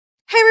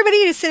Hey everybody,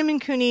 it is Cinnamon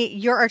Cooney,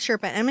 your Art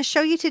Sherpa, and I'm going to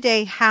show you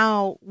today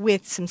how,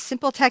 with some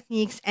simple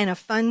techniques and a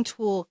fun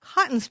tool,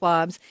 Cotton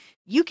Swabs,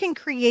 you can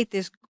create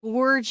this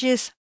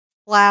gorgeous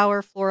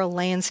floral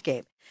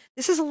landscape.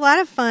 This is a lot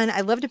of fun. I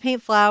love to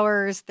paint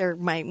flowers. They're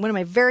one of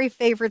my very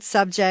favorite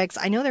subjects.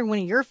 I know they're one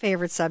of your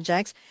favorite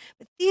subjects,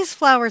 but these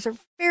flowers are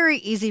very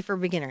easy for a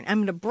beginner. I'm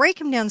going to break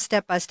them down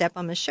step by step.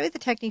 I'm going to show you the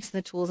techniques and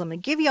the tools. I'm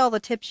going to give you all the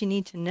tips you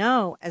need to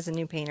know as a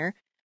new painter.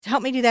 To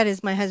help me do that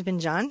is my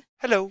husband, John.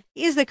 Hello.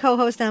 He is the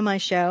co-host on my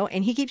show,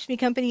 and he keeps me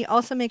company. He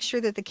also makes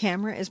sure that the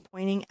camera is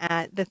pointing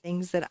at the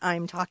things that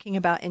I'm talking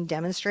about and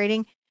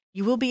demonstrating.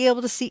 You will be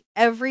able to see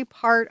every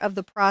part of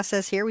the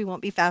process here. We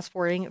won't be fast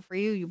forwarding it for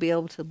you. You'll be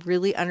able to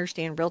really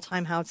understand real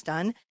time how it's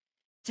done.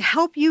 To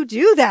help you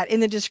do that,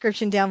 in the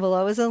description down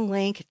below is a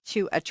link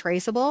to a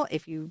traceable.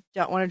 If you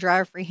don't want to draw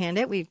or freehand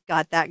it, we've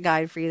got that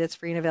guide for you that's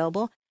free and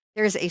available.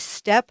 There's a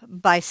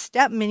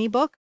step-by-step mini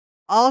book,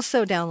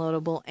 also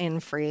downloadable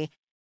and free.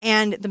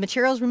 And the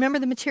materials, remember,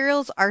 the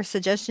materials are a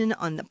suggestion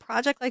on the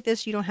project like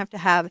this. You don't have to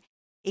have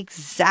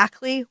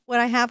exactly what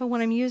I have and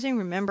what I'm using.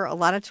 Remember, a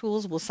lot of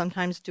tools will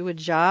sometimes do a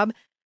job.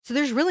 So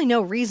there's really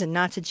no reason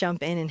not to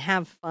jump in and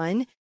have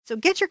fun. So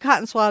get your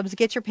cotton swabs,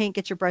 get your paint,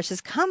 get your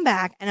brushes, come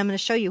back, and I'm going to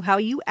show you how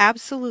you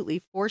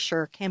absolutely, for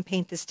sure, can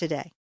paint this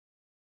today.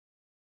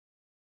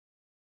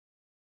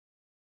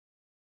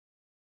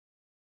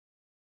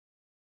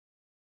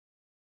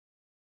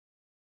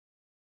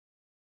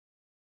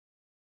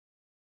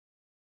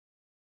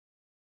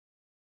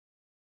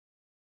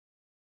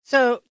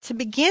 So to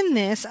begin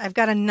this, I've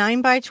got a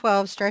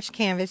 9x12 stretched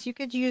canvas. You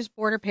could use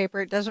border paper.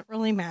 It doesn't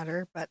really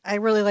matter, but I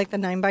really like the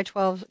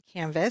 9x12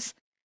 canvas.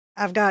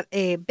 I've got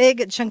a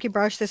big chunky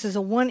brush. This is a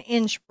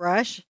 1-inch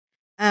brush.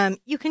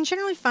 You can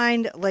generally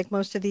find, like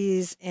most of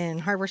these in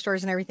hardware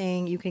stores and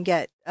everything, you can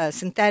get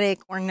synthetic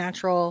or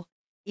natural.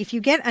 If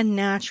you get a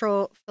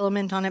natural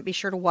filament on it, be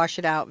sure to wash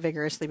it out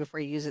vigorously before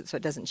you use it so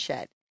it doesn't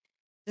shed.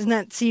 Doesn't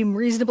that seem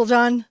reasonable,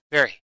 John?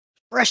 Very.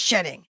 Brush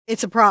shedding.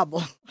 It's a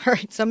problem. All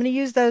right, so I'm going to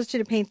use those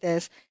to paint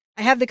this.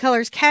 I have the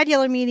colors Cad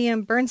Yellow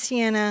Medium, Burnt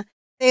Sienna,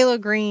 Phthalo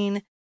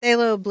Green,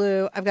 Phthalo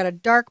Blue. I've got a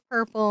dark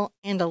purple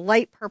and a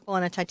light purple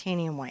and a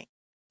titanium white.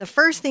 The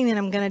first thing that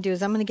I'm going to do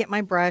is I'm going to get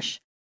my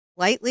brush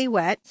lightly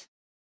wet,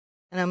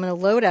 and I'm going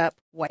to load up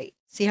white.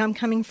 See how I'm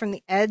coming from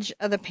the edge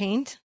of the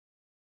paint?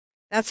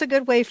 That's a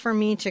good way for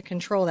me to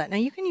control that. Now,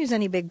 you can use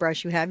any big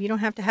brush you have. You don't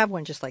have to have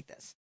one just like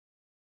this.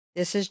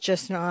 This is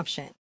just an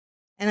option.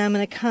 And I'm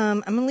going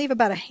to leave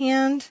about a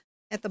hand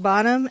at the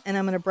bottom, and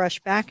I'm going to brush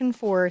back and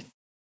forth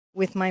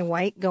with my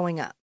white going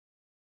up.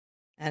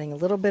 Adding a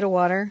little bit of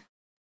water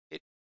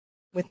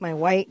with my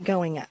white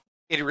going up.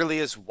 It really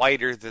is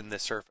whiter than the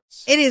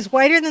surface. It is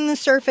whiter than the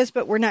surface,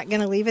 but we're not going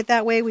to leave it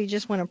that way. We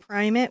just want to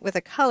prime it with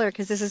a color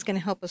because this is going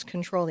to help us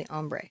control the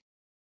ombre,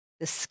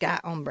 the sky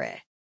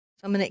ombre.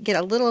 So I'm going to get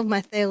a little of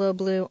my phthalo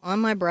blue on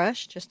my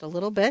brush, just a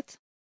little bit.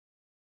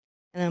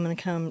 And I'm going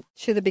to come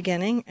to the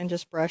beginning and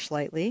just brush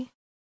lightly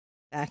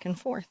back and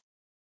forth,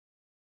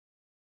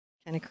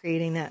 kind of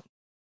creating that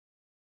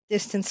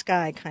distant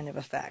sky kind of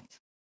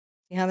effect.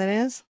 See how that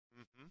is?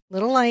 Mm-hmm.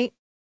 Little light,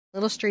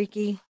 little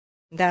streaky.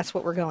 That's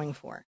what we're going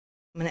for.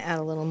 I'm going to add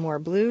a little more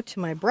blue to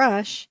my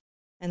brush,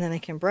 and then I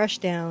can brush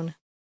down,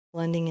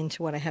 blending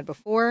into what I had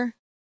before,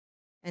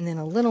 and then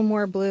a little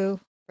more blue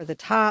for the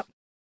top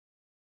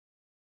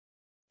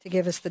to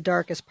give us the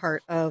darkest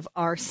part of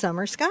our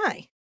summer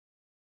sky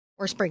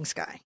or spring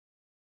sky.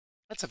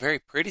 That's a very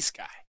pretty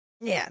sky.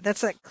 Yeah, that's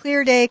that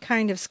clear day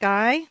kind of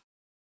sky.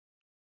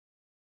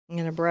 I'm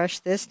going to brush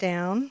this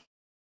down.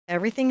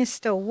 Everything is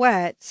still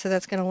wet, so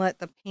that's going to let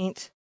the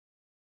paint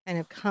kind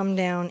of come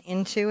down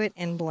into it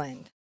and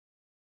blend.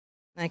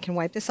 And I can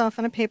wipe this off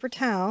on a paper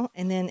towel,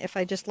 and then if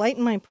I just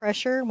lighten my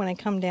pressure when I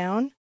come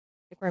down,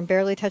 like where I'm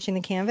barely touching the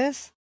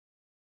canvas,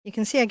 you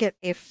can see I get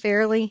a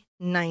fairly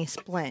nice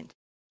blend.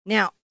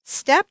 Now,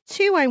 step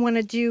 2 I want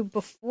to do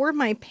before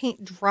my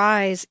paint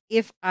dries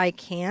if I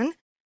can.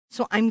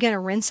 So I'm going to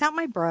rinse out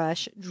my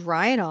brush,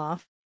 dry it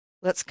off.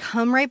 Let's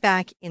come right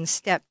back in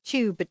step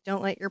 2, but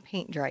don't let your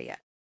paint dry yet.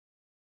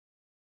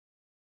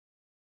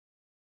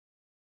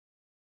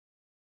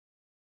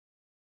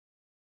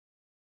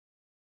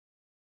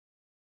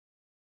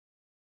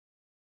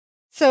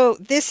 So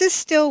this is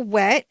still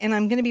wet, and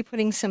I'm going to be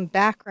putting some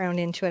background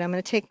into it. I'm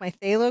going to take my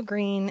phthalo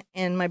green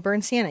and my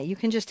burnt sienna. You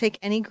can just take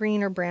any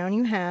green or brown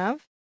you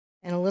have,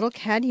 and a little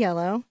cad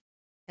yellow.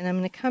 And I'm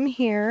going to come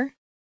here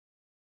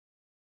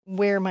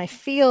where my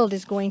field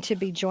is going to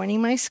be joining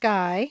my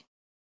sky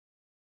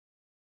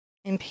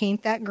and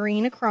paint that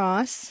green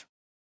across,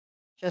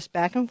 just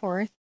back and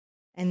forth.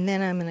 And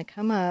then I'm going to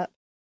come up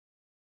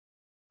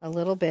a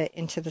little bit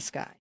into the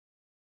sky.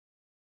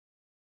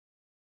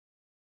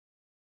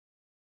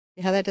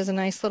 See how that does a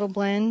nice little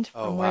blend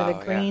from where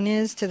the green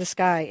is to the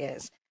sky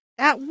is.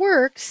 That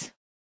works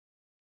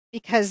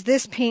because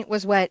this paint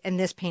was wet and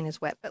this paint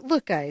is wet. But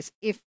look, guys,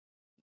 if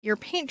your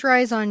paint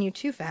dries on you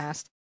too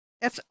fast,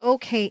 that's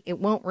okay. It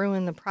won't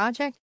ruin the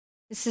project.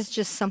 This is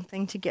just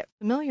something to get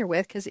familiar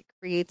with because it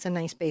creates a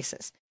nice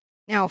basis.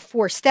 Now,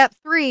 for step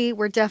 3,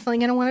 we're definitely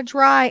going to want to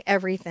dry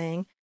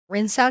everything.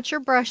 Rinse out your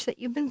brush that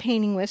you've been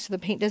painting with so the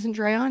paint doesn't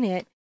dry on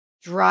it.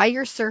 Dry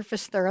your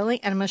surface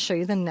thoroughly, and I'm going to show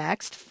you the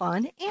next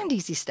fun and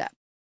easy step.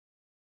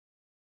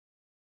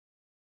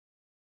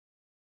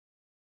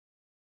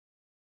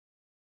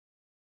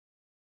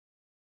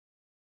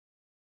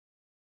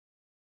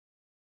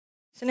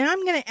 So now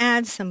I'm going to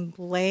add some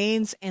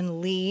blades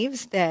and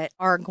leaves that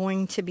are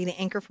going to be the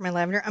anchor for my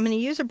lavender. I'm going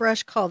to use a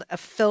brush called a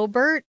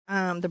filbert.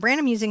 The brand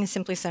I'm using is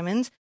Simply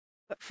Simmons.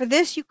 But for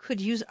this, you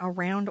could use a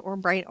round or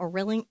bright or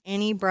really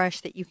any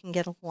brush that you can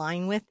get a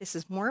line with. This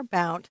is more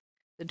about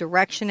the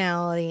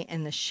directionality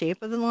and the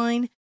shape of the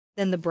line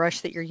than the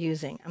brush that you're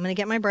using. I'm going to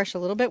get my brush a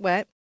little bit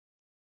wet,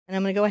 and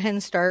I'm going to go ahead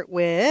and start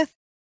with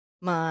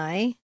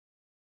my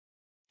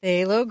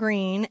phthalo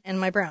green and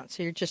my brown.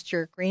 So you're just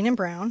your green and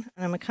brown.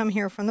 And I'm going to come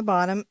here from the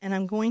bottom, and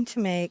I'm going to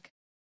make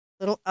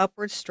little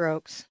upward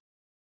strokes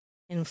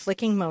in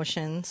flicking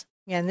motions.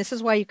 Yeah, and this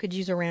is why you could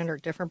use a round or a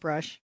different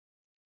brush.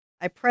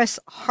 I press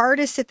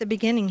hardest at the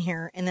beginning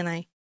here, and then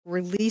I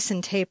release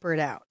and taper it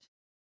out.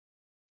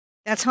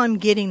 That's how I'm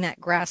getting that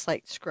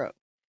grass-like stroke.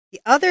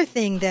 The other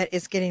thing that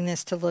is getting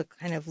this to look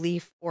kind of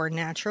leaf or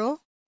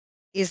natural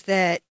is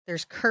that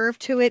there's curve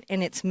to it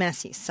and it's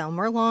messy. Some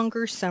are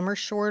longer, some are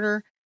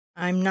shorter.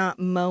 I'm not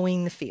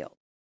mowing the field.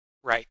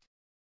 Right.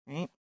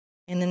 Right.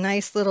 And the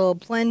nice little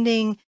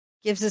blending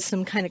gives us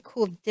some kind of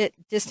cool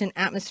distant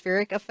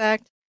atmospheric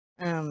effect.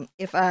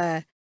 If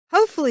I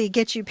hopefully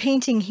get you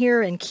painting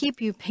here and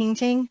keep you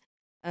painting,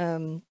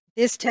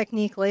 this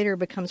technique later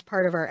becomes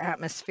part of our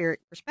atmospheric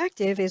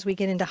perspective as we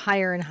get into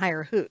higher and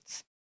higher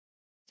hoots.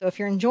 So if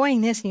you're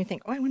enjoying this and you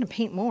think, oh, I want to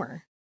paint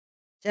more,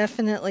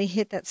 definitely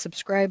hit that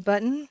subscribe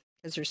button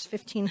because there's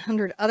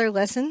 1,500 other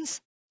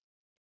lessons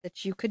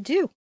that you could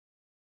do.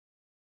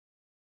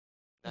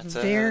 That's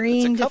a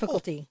Varying couple.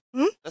 difficulty.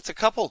 That's a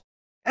couple.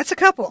 That's a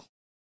couple.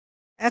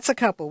 That's a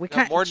couple. We Got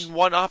can't more than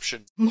one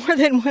option. more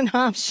than one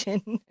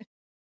option.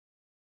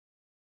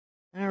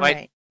 All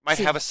right. Might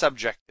See, have a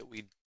subject that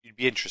you'd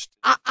be interested.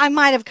 I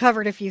might have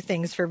covered a few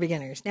things for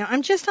beginners. Now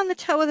I'm just on the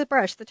toe of the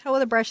brush. The toe of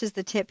the brush is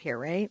the tip here,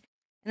 right?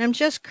 And I'm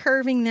just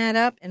curving that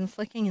up and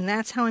flicking, and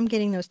that's how I'm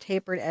getting those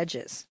tapered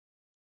edges.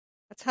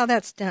 That's how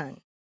that's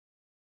done.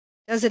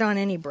 Does it on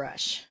any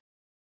brush,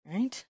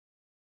 right?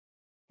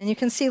 And you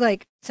can see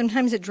like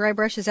sometimes it dry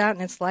brushes out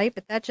and it's light,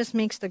 but that just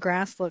makes the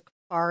grass look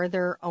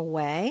farther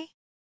away.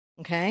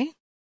 Okay.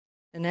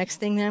 The next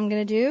thing that I'm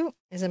going to do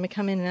is I'm going to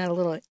come in and add a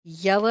little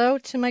yellow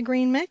to my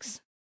green mix,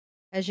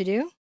 as you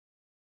do.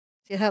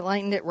 See how it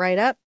lightened it right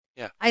up?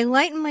 Yeah. I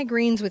lighten my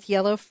greens with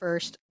yellow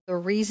first. The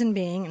reason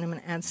being, and I'm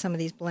going to add some of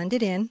these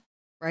blended in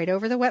right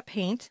over the wet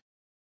paint,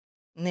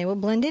 and they will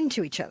blend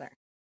into each other.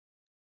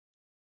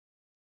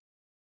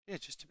 Yeah,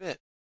 just a bit.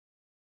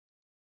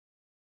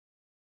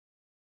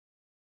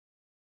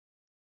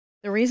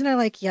 The reason I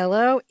like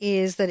yellow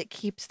is that it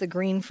keeps the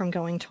green from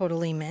going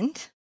totally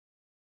mint.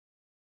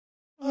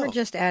 We're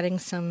just adding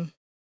some,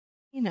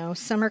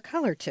 summer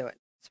color to it.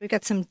 So we've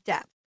got some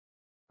depth,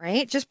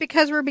 right? Just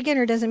because we're a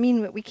beginner doesn't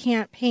mean that we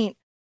can't paint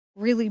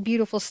really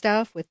beautiful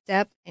stuff with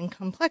depth and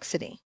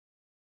complexity.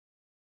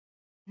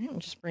 I'm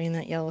just bringing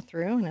that yellow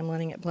through, and I'm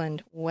letting it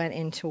blend wet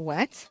into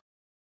wet.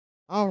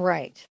 All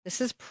right,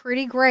 this is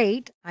pretty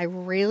great. I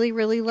really,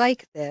 really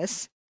like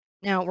this.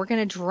 Now we're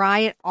going to dry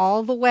it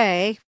all the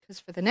way because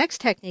for the next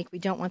technique, we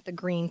don't want the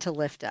green to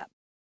lift up.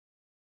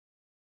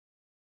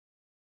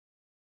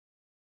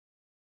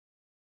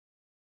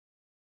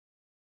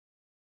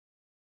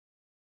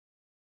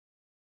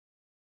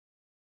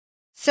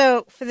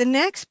 So for the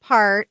next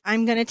part,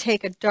 I'm going to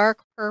take a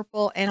dark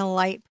purple and a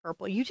light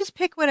purple. You just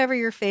pick whatever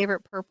your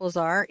favorite purples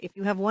are. If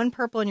you have one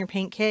purple in your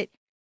paint kit,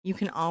 you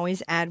can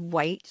always add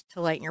white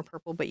to lighten your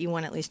purple, but you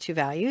want at least 2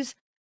 values.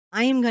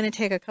 I am going to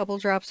take a couple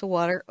drops of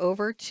water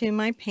over to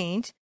my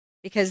paint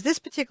because this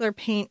particular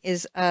paint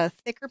is a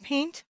thicker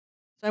paint,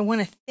 so I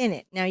want to thin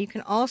it. Now you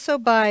can also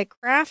buy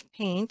craft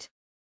paint,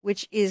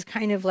 which is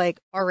kind of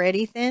like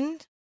already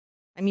thinned.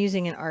 I'm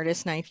using an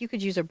artist knife. You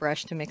could use a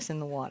brush to mix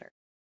in the water.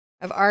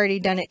 I've already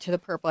done it to the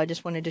purple. I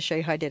just wanted to show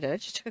you how I did it. I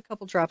just took a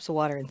couple drops of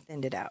water and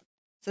thinned it out.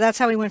 So that's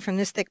how we went from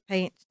this thick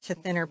paint to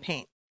thinner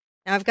paint.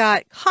 Now I've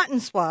got cotton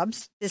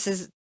swabs. This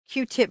is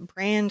Q-tip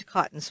brand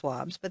cotton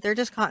swabs, but they're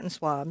just cotton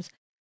swabs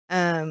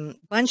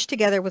bunched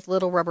together with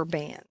little rubber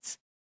bands.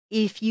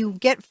 If you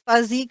get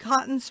fuzzy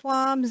cotton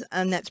swabs,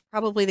 that's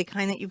probably the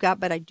kind that you got,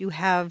 but I do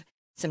have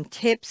some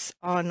tips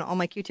on all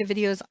my Q-tip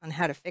videos on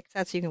how to fix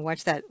that. So you can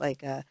watch that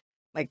like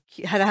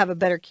how to have a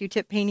better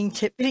Q-tip painting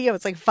tip video.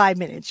 It's like 5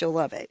 minutes. You'll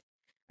love it.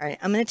 All right,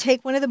 I'm going to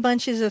take one of the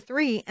bunches of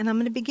 3 and I'm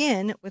going to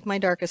begin with my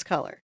darkest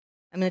color.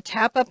 I'm going to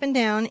tap up and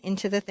down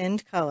into the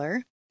thinned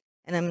color,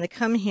 and I'm going to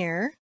come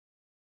here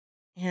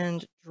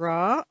and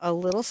draw a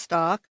little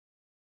stalk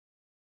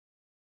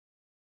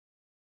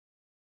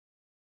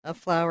of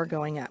flower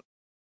going up.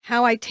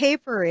 How I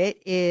taper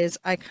it is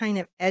I kind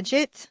of edge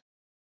it,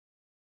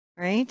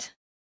 right,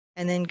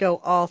 and then go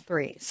all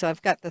 3. So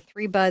I've got the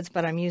 3 buds,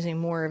 but I'm using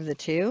more of the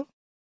 2.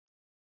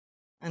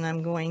 And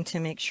I'm going to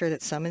make sure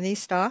that some of these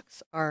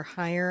stalks are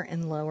higher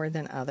and lower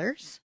than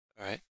others.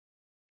 All right.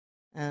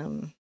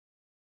 Um,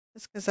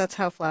 just because that's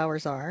how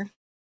flowers are.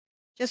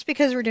 Just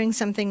because we're doing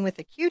something with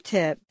a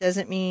Q-tip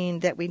doesn't mean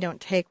that we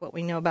don't take what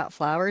we know about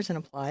flowers and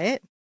apply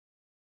it.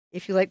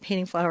 If you like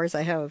painting flowers,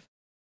 I have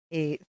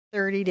a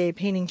 30-day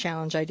painting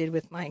challenge I did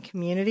with my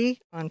community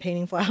on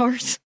painting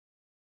flowers.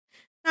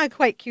 Not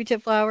quite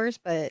Q-tip flowers,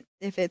 but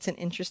if it's an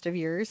interest of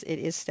yours, it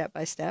is step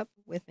by step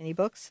with mini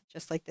books,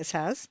 just like this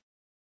has.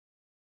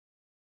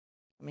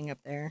 Coming up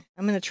there.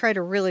 I'm going to try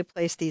to really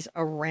place these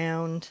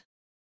around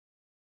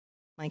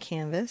my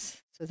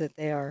canvas so that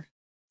they are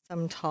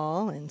some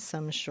tall and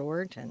some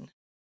short. And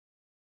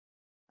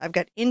I've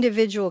got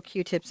individual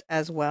Q-tips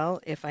as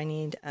well if I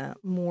need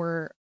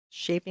more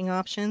shaping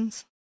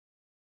options.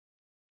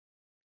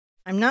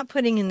 I'm not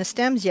putting in the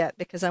stems yet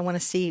because I want to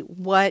see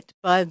what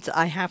buds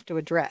I have to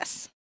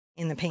address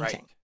in the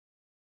painting. Right.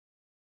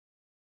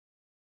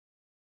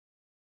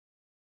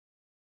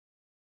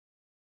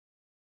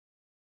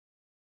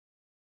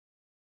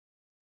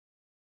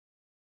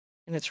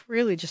 And it's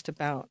really just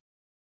about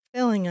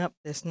filling up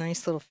this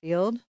nice little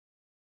field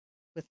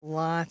with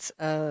lots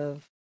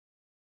of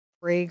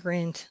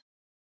fragrant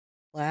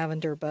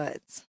lavender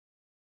buds.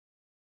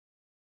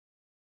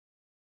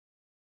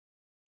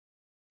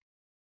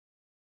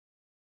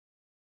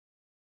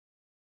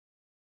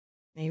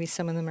 Maybe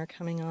some of them are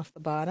coming off the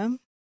bottom,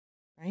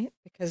 right?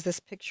 Because this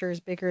picture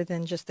is bigger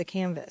than just the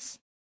canvas.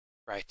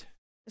 Right.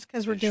 Just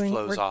because It just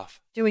flows we're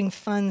off. doing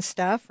fun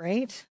stuff,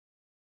 right?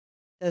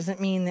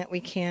 Doesn't mean that we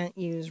can't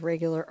use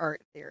regular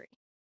art theory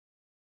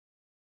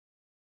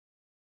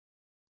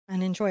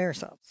and enjoy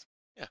ourselves.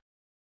 Yeah.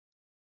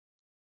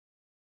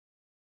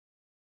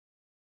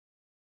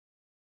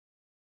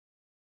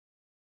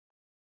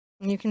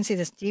 And you can see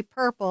this deep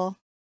purple.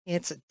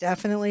 It's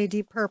definitely a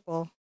deep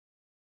purple.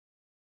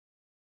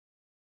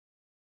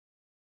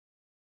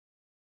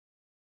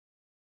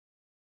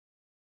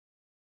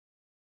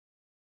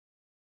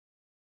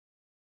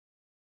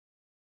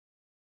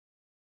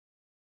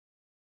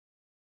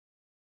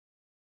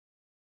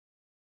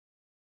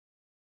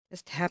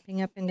 Just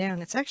tapping up and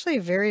down. It's actually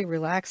a very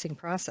relaxing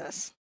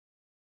process.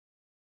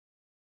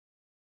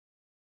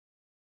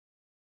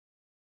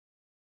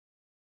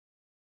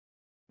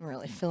 I'm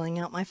really filling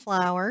out my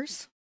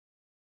flowers.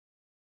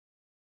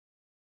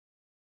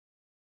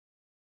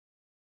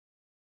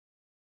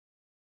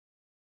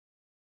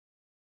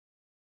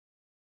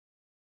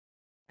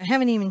 I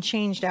haven't even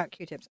changed out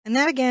Q-tips. And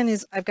that again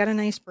is, I've got a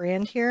nice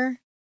brand here,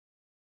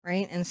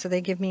 right? And so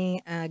they give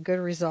me a good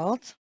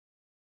result.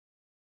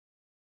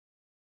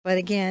 But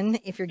again,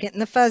 if you're getting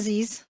the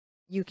fuzzies,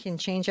 you can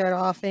change out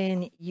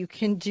often. You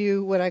can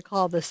do what I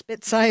call the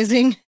spit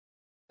sizing,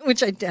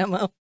 which I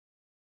demo,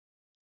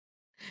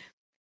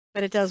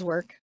 but it does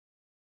work.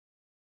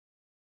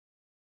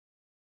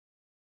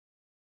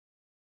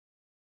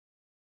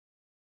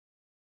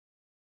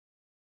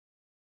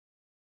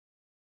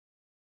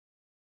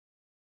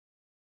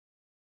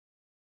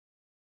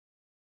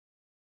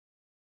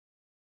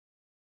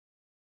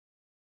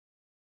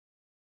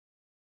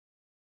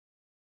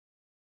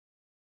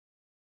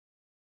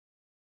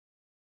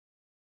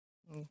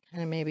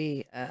 Kind of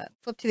maybe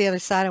flip to the other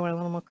side. I want a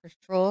little more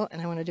control, and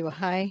I want to do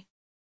a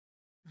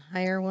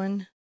higher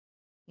one.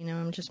 You know,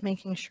 I'm just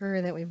making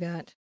sure that we've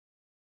got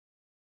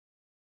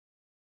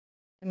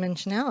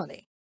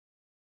dimensionality.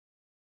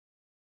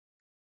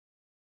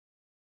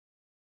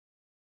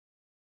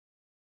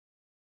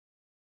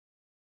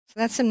 So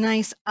that's some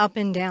nice up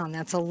and down.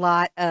 That's a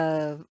lot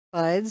of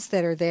buds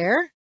that are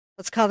there.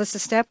 Let's call this a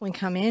step. When we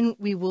come in,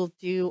 we will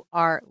do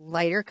our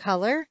lighter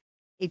color.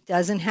 It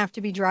doesn't have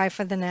to be dry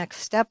for the next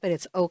step, but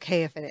it's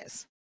okay if it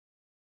is.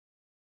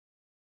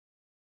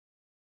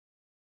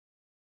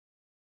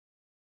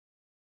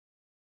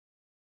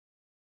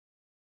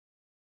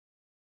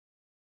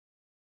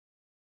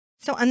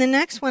 So on the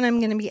next one, I'm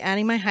going to be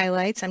adding my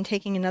highlights. I'm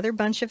taking another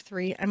bunch of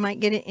 3. I might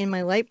get it in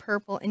my light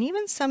purple and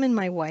even some in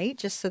my white,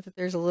 just so that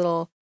there's a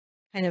little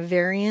kind of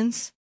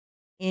variance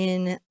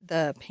in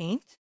the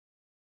paint.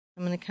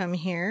 I'm going to come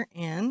here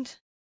and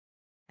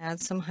add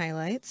some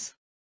highlights.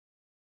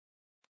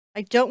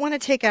 I don't want to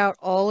take out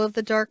all of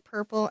the dark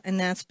purple, and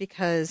that's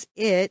because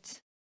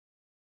it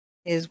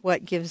is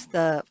what gives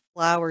the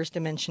flowers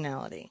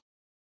dimensionality.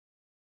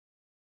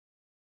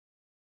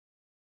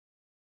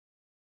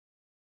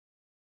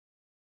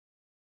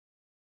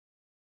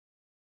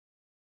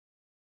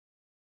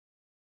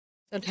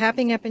 So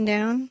tapping up and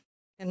down,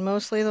 and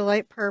mostly the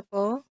light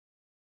purple.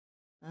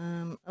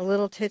 A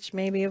little titch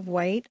maybe of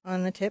white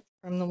on the tip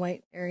from the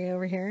white area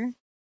over here.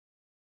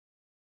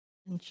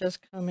 And just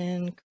come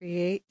in,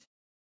 create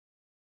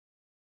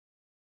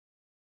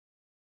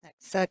that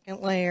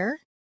second layer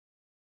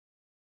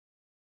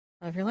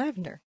of your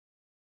lavender.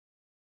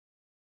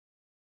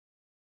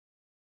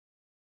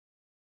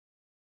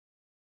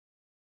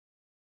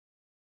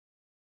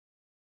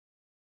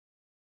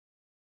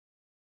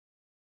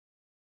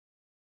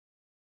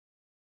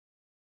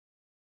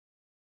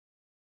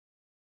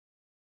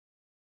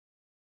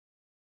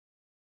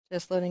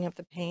 Just loading up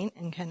the paint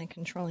and kind of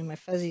controlling my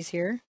fuzzies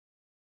here.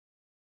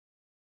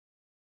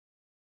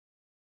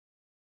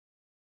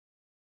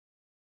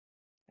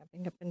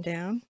 Tapping up and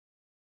down.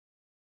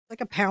 Like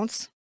a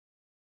pounce.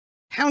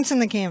 Pounce in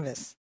the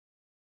canvas.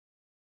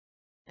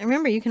 And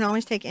remember, you can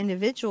always take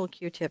individual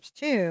Q-tips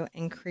too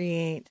and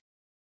create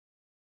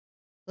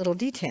little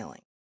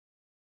detailing.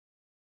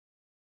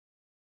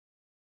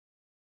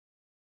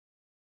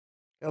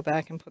 Go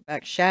back and put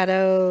back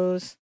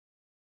shadows.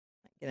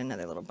 Get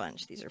another little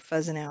bunch. These are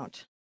fuzzing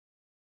out.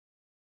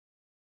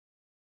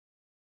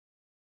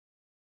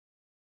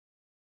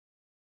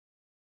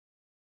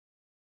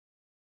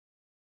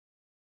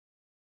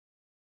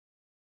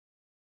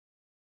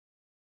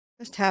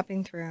 Just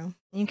tapping through. And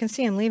you can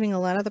see I'm leaving a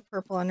lot of the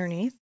purple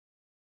underneath.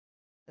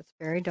 That's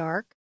very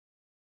dark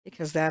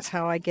because that's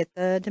how I get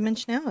the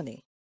dimensionality.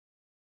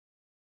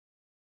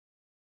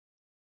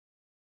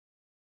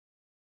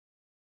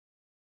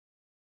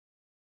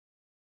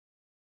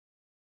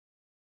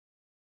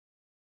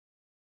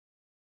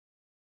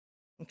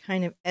 I'm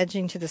kind of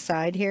edging to the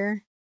side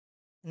here.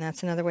 And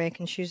that's another way I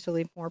can choose to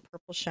leave more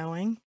purple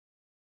showing.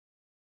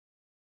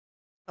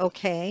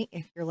 Okay,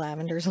 if your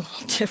lavender is a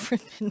little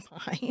different than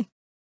mine.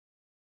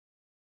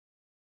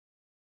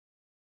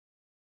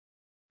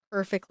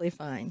 Perfectly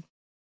fine.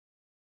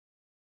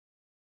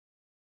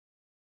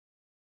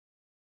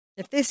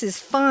 If this is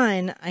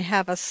fun, I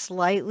have a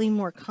slightly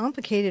more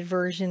complicated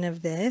version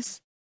of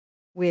this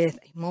with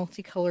a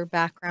multicolor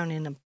background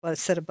and a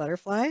set of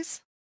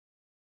butterflies.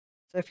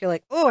 So if you're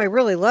like, oh, I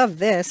really love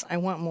this, I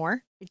want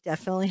more, we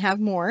definitely have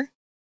more.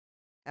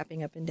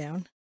 Tapping up and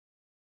down.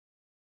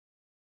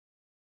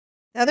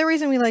 The other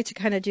reason we like to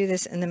kind of do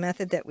this in the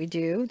method that we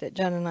do, that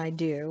Jen and I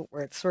do,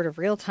 where it's sort of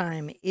real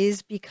time,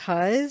 is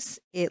because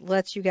it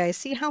lets you guys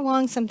see how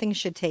long something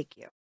should take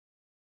you.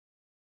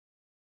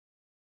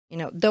 You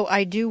know, though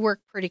I do work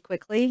pretty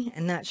quickly,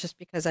 and that's just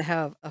because I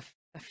have a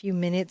few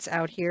minutes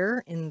out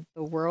here in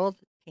the world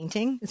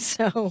painting.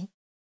 So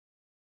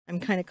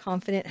I'm kind of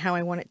confident how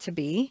I want it to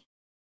be.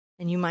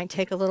 And you might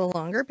take a little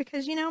longer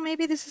because, you know,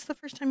 maybe this is the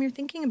first time you're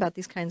thinking about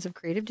these kinds of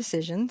creative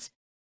decisions.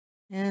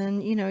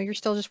 And, you know, you're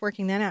still just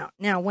working that out.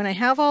 Now, when I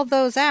have all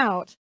those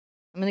out,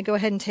 I'm going to go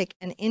ahead and take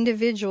an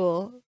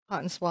individual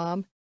cotton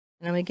swab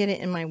and I'm going to get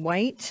it in my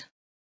white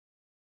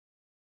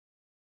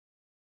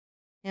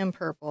and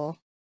purple.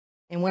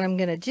 And what I'm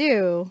going to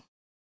do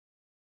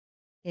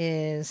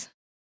is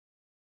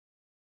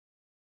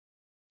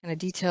kind of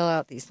detail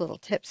out these little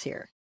tips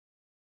here.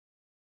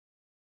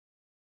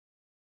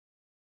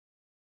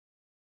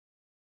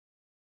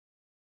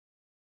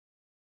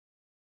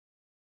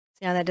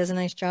 See how that does a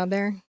nice job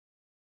there?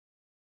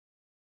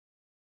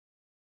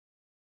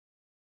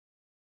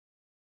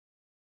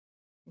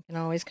 You can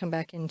always come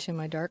back into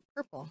my dark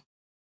purple.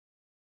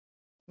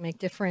 Make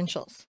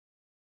differentials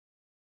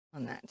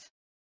on that.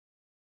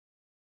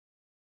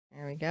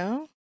 There we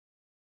go.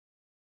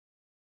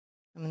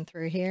 Coming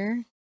through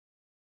here.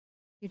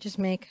 You just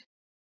make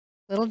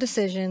little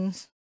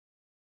decisions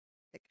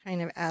that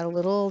kind of add a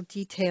little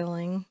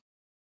detailing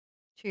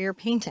to your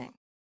painting.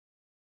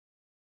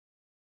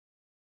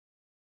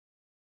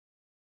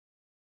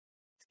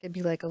 This could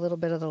be like a little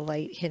bit of the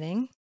light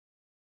hitting.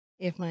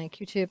 If my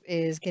Q-tip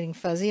is getting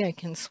fuzzy, I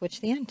can switch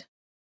the end.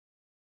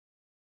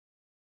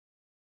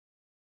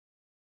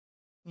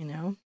 You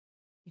know,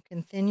 you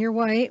can thin your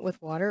white with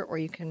water, or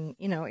you can,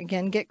 you know,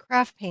 again, get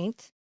craft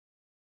paint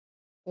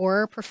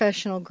or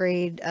professional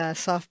grade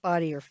soft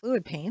body or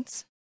fluid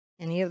paints.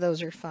 Any of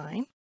those are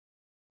fine.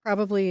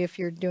 Probably if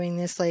you're doing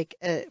this like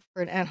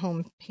for an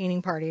at-home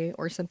painting party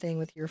or something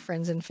with your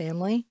friends and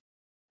family,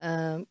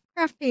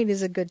 craft paint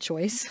is a good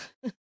choice.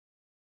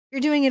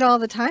 You're doing it all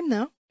the time,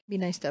 though. It'd be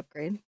nice to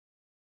upgrade.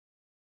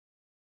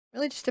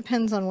 Really just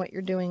depends on what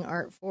you're doing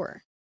art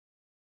for.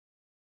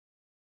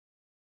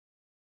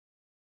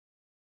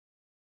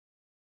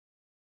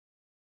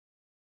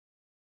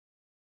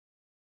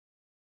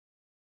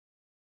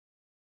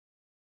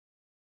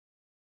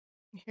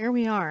 Here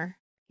we are,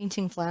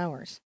 painting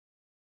flowers.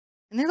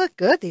 And they look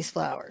good, these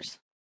flowers.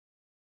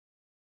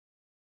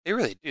 They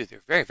really do.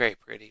 They're very, very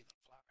pretty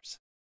flowers.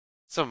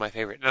 Some of my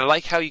favorite. And I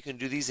like how you can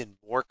do these in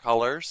more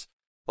colors.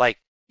 Like,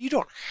 you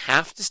don't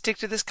have to stick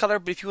to this color,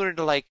 but if you wanted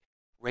to, like,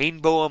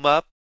 rainbow them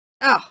up.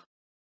 Oh,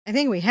 I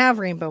think we have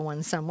rainbow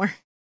ones somewhere.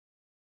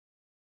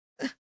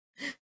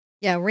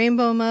 Yeah,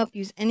 rainbow them up.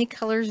 Use any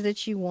colors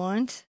that you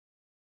want.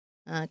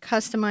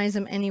 Customize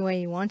them any way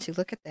you want to.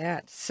 Look at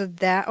that. So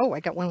that, oh, I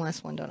got one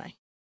last one, don't I?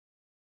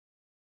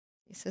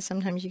 So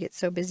sometimes you get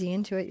so busy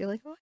into it, you're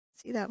like, oh, I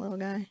see that little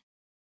guy.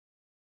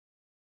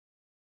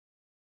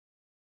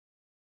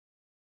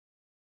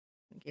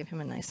 Give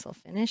him a nice little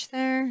finish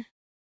there.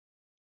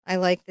 I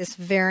like this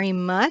very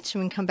much.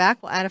 When we come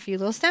back, we'll add a few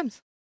little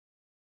stems.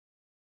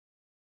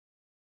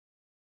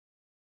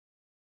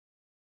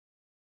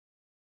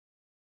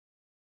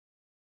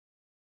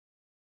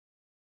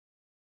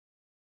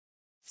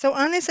 So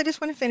on this, I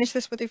just want to finish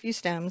this with a few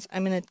stems.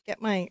 I'm going to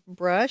get my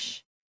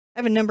brush. I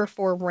have a number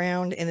 4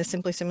 round in the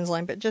Simply Simmons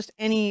line, but just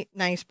any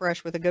nice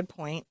brush with a good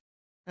point.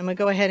 I'm going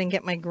to go ahead and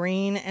get my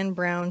green and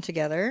brown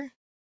together.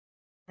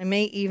 I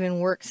may even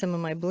work some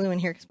of my blue in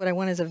here because what I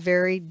want is a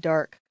very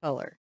dark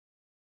color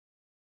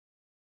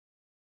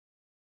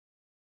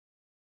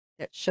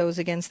that shows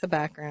against the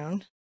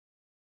background.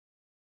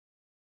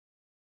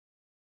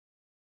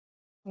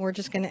 We're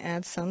just going to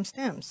add some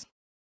stems.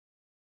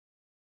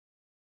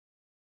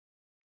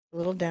 A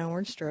little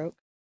downward stroke.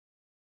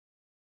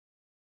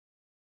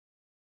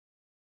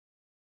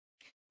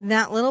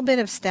 That little bit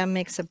of stem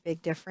makes a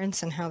big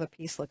difference in how the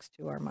piece looks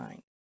to our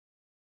mind.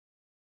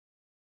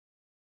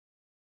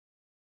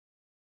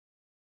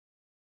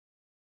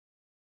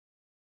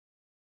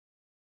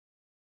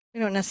 We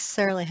don't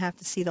necessarily have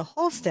to see the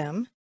whole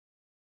stem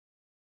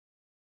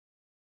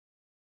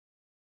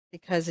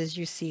because as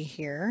you see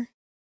here,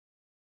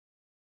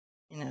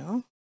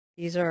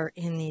 these are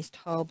in these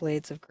tall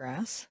blades of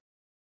grass.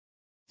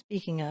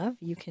 Speaking of,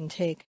 you can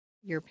take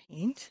your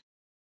paint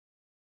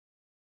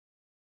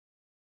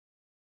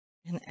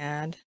and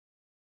add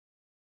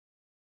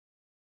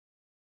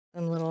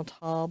some little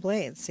tall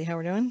blades. See how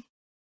we're doing?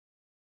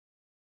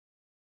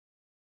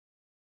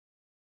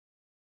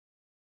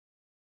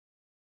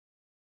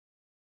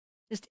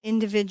 Just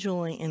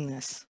individually in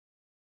this.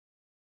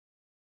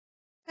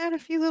 Add a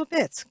few little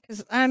bits.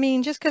 Because,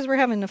 just because we're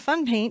having a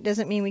fun paint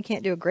doesn't mean we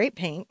can't do a great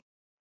paint.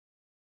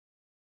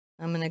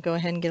 I'm going to go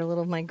ahead and get a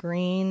little of my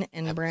green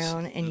and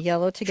brown and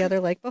yellow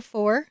together like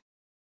before.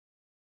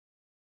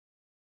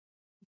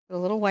 Put a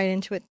little white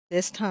into it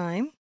this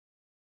time.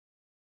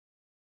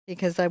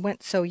 Because I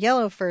went so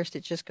yellow first,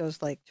 it just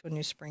goes like to a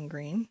new spring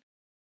green.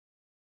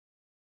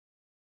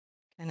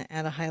 Kind of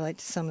add a highlight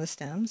to some of the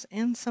stems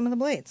and some of the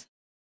blades.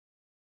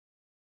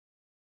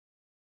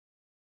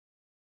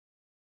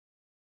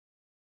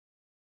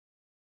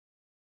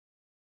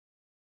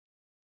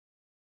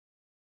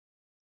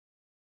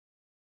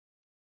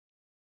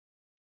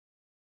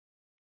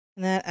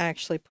 And that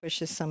actually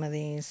pushes some of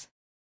these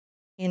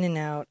in and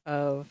out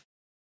of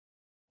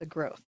the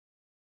growth.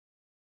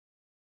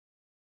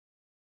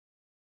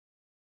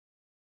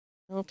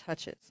 Little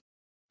touches.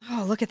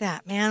 Oh, look at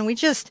that, man.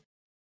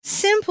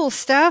 Simple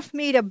stuff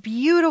made a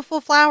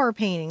beautiful flower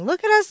painting.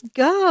 Look at us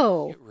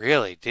go. It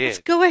really did. Let's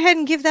go ahead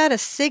and give that a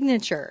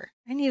signature.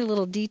 I need a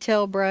little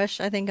detail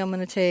brush. I think I'm going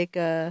to take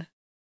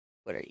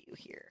what are you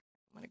here?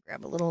 I'm going to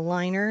grab a little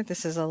liner.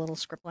 This is a little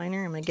script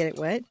liner. I'm going to get it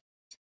wet.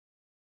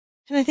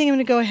 And I think I'm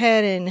going to go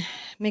ahead and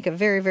make a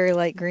very, very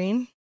light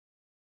green.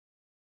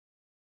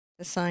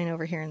 The sign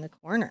over here in the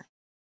corner.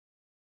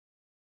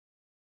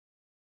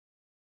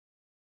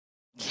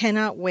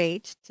 Cannot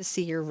wait to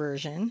see your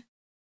version.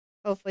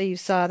 Hopefully you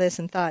saw this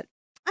and thought,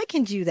 I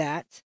can do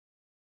that.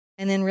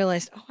 And then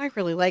realized, oh, I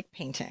really like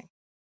painting.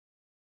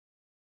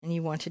 And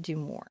you want to do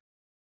more.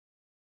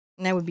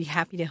 And I would be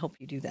happy to help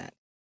you do that.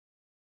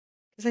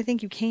 Because I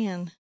think you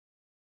can.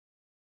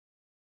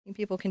 I think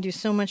people can do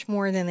so much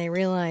more than they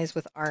realize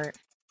with art.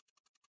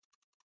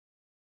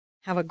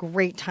 Have a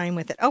great time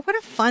with it. Oh, what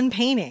a fun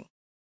painting.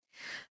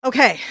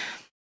 Okay.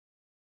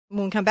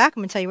 When we come back,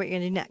 I'm going to tell you what you're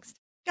going to do next.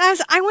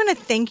 Guys, I want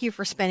to thank you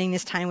for spending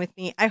this time with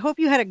me. I hope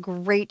you had a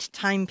great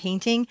time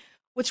painting.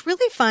 What's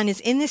really fun is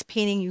in this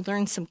painting, you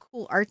learned some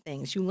cool art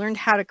things. You learned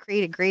how to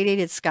create a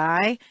gradated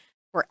sky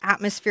for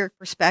atmospheric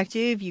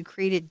perspective. You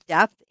created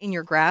depth in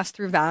your grass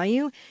through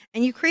value,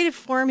 and you created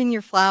form in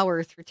your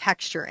flower through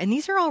texture. And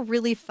these are all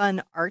really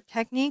fun art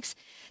techniques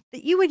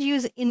that you would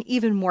use in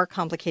even more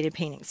complicated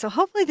paintings. So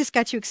hopefully this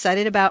got you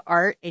excited about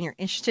art and you're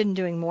interested in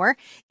doing more.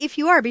 If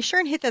you are, be sure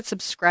and hit that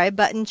subscribe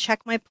button.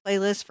 Check my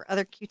playlist for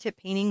other Q-tip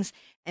paintings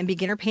and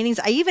beginner paintings.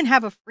 I even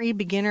have a free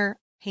beginner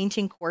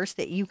painting course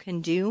that you can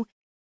do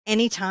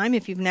anytime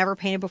if you've never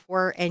painted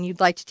before and you'd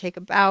like to take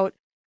about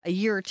a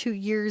year or 2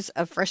 years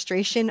of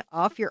frustration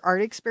off your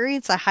art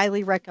experience. I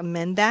highly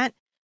recommend that.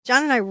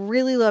 John and I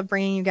really love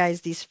bringing you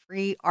guys these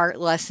free art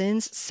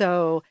lessons.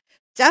 So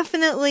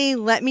definitely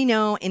let me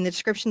know in the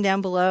description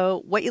down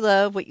below what you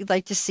love, what you'd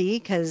like to see,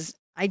 because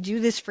I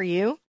do this for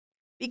you.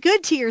 Be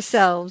good to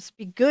yourselves.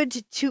 Be good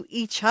to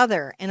each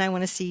other. And I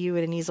want to see you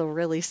at an easel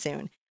really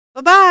soon.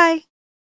 Bye-bye.